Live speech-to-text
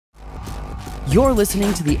You're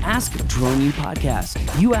listening to the Ask Drone U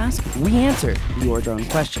podcast. You ask, we answer your drone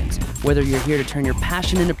questions. Whether you're here to turn your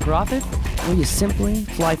passion into profit or you simply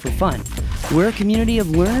fly for fun, we're a community of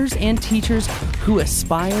learners and teachers who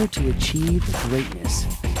aspire to achieve greatness.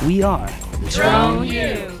 We are Drone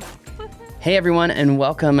U. Hey everyone, and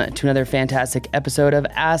welcome to another fantastic episode of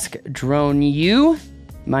Ask Drone U.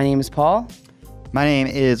 My name is Paul. My name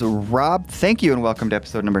is Rob. Thank you and welcome to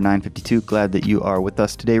episode number 952. Glad that you are with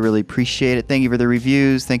us today. Really appreciate it. Thank you for the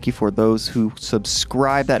reviews. Thank you for those who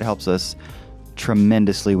subscribe. That helps us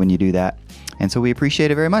tremendously when you do that. And so we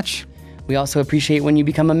appreciate it very much. We also appreciate when you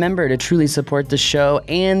become a member to truly support the show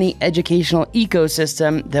and the educational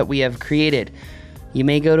ecosystem that we have created. You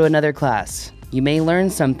may go to another class. You may learn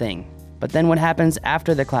something. But then what happens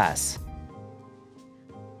after the class?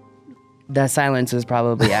 The silence is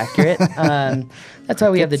probably accurate. That's why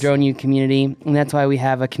we have the Drone U community, and that's why we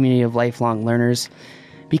have a community of lifelong learners,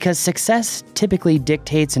 because success typically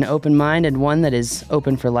dictates an open mind and one that is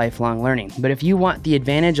open for lifelong learning. But if you want the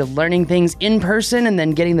advantage of learning things in person and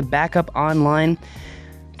then getting the backup online,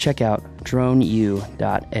 check out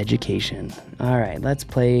droneu.education. All right, let's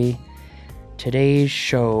play today's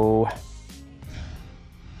show.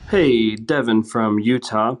 Hey, Devin from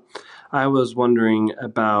Utah. I was wondering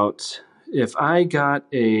about if I got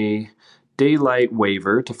a daylight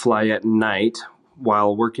waiver to fly at night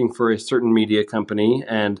while working for a certain media company,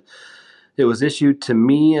 and it was issued to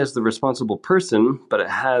me as the responsible person, but it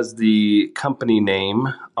has the company name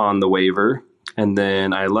on the waiver, and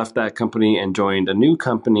then I left that company and joined a new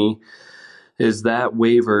company. Is that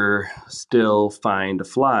waiver still fine to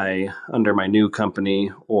fly under my new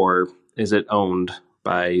company, or is it owned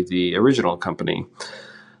by the original company?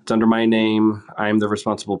 It's under my name. I'm the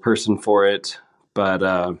responsible person for it, but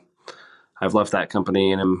I've left that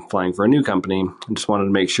company and I'm flying for a new company. I just wanted to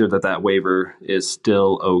make sure that that waiver is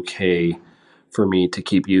still okay for me to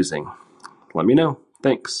keep using. Let me know.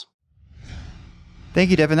 Thanks. Thank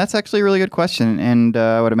you, Devin. That's actually a really good question. And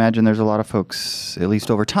I would imagine there's a lot of folks, at least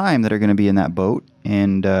over time, that are going to be in that boat.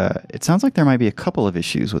 And it sounds like there might be a couple of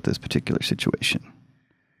issues with this particular situation.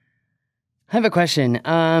 I have a question.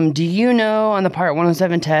 Do you know on the Part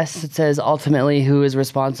 107 test, it says ultimately who is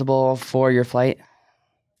responsible for your flight?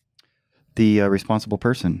 The responsible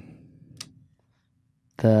person.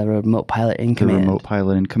 The remote pilot in command. The remote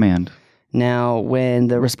pilot in command. Now, when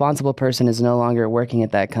the responsible person is no longer working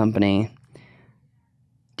at that company,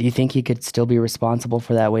 do you think he could still be responsible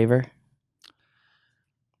for that waiver?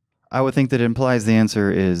 I would think that it implies the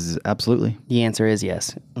answer is absolutely. The answer is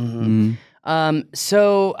yes. Mm-hmm.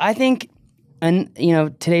 So I think... And, you know,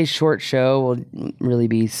 today's short show will really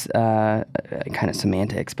be kind of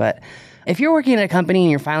semantics. But if you're working at a company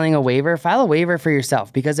and you're filing a waiver, file a waiver for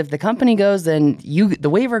yourself. Because if the company goes, then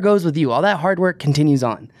the waiver goes with you. All that hard work continues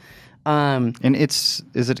on. And is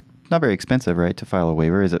it not very expensive, right, to file a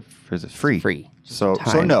waiver? Is it free? Free. So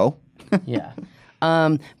no. Yeah.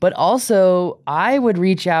 But also, I would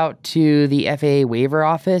reach out to the FAA waiver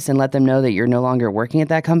office and let them know that you're no longer working at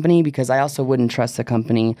that company, because I also wouldn't trust the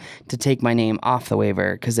company to take my name off the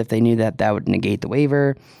waiver, because if they knew that would negate the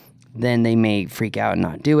waiver, then they may freak out and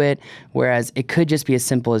not do it, whereas it could just be as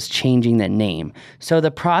simple as changing the name. So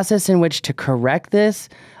the process in which to correct this,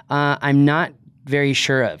 I'm not very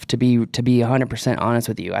sure of, to be 100% honest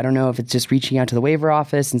with you. I don't know if it's just reaching out to the waiver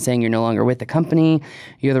office and saying you're no longer with the company,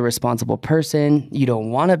 you're the responsible person. You don't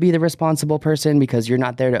want to be the responsible person because you're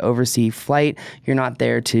not there to oversee flight. You're not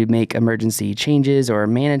there to make emergency changes or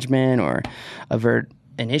management or avert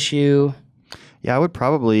an issue. Yeah, I would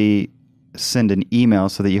probably send an email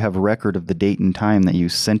so that you have a record of the date and time that you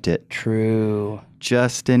sent it. True.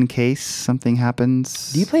 Just in case something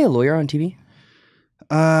happens. Do you play a lawyer on TV?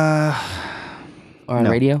 Or on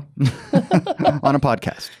radio? On a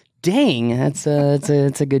podcast. Dang, that's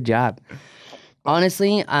a good job.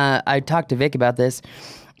 Honestly, I talked to Vic about this,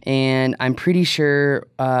 and I'm pretty sure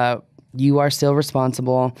you are still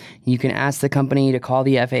responsible. You can ask the company to call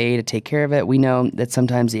the FAA to take care of it. We know that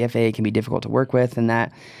sometimes the FAA can be difficult to work with, and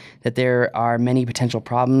that there are many potential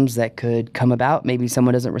problems that could come about. Maybe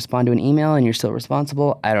someone doesn't respond to an email and you're still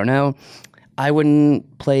responsible. I don't know. I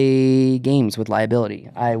wouldn't play games with liability.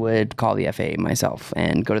 I would call the FAA myself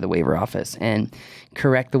and go to the waiver office and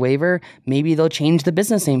correct the waiver. Maybe they'll change the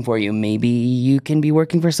business name for you. Maybe you can be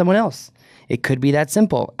working for someone else. It could be that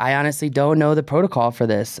simple. I honestly don't know the protocol for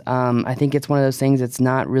this. I think it's one of those things that's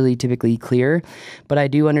not really typically clear, but I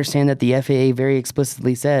do understand that the FAA very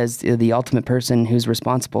explicitly says the ultimate person who's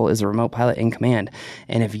responsible is a remote pilot in command.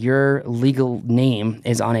 And if your legal name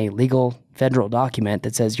is on a legal federal document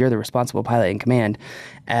that says you're the responsible pilot in command,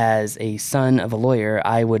 as a son of a lawyer,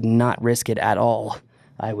 I would not risk it at all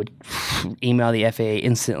I would email the FAA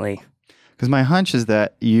instantly. Because my hunch is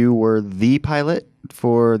that you were the pilot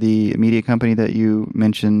for the media company that you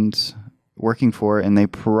mentioned working for, and they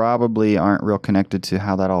probably aren't real connected to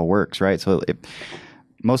how that all works, right? So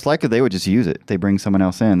most likely they would just use it. They bring someone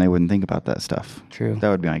else in, they wouldn't think about that stuff. True. That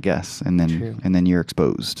would be my guess. And then you're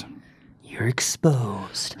exposed. You're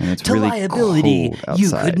exposed to really liability you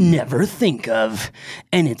outside. could never think of.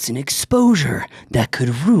 And it's an exposure that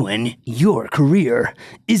could ruin your career.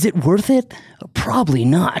 Is it worth it? Probably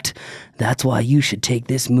not. That's why you should take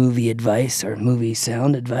this movie advice or movie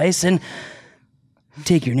sound advice and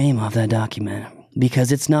take your name off that document,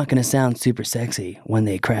 because it's not going to sound super sexy when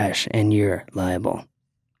they crash and you're liable.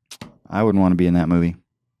 I wouldn't want to be in that movie.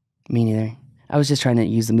 Me neither. I was just trying to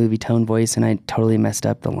use the movie tone voice, and I totally messed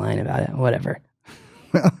up the line about it. Whatever.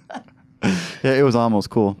 Yeah, it was almost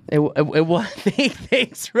cool. It was.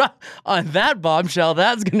 Thanks, Rob. On that bombshell,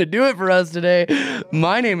 that's going to do it for us today.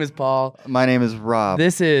 My name is Paul. My name is Rob.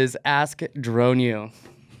 This is Ask Drone You.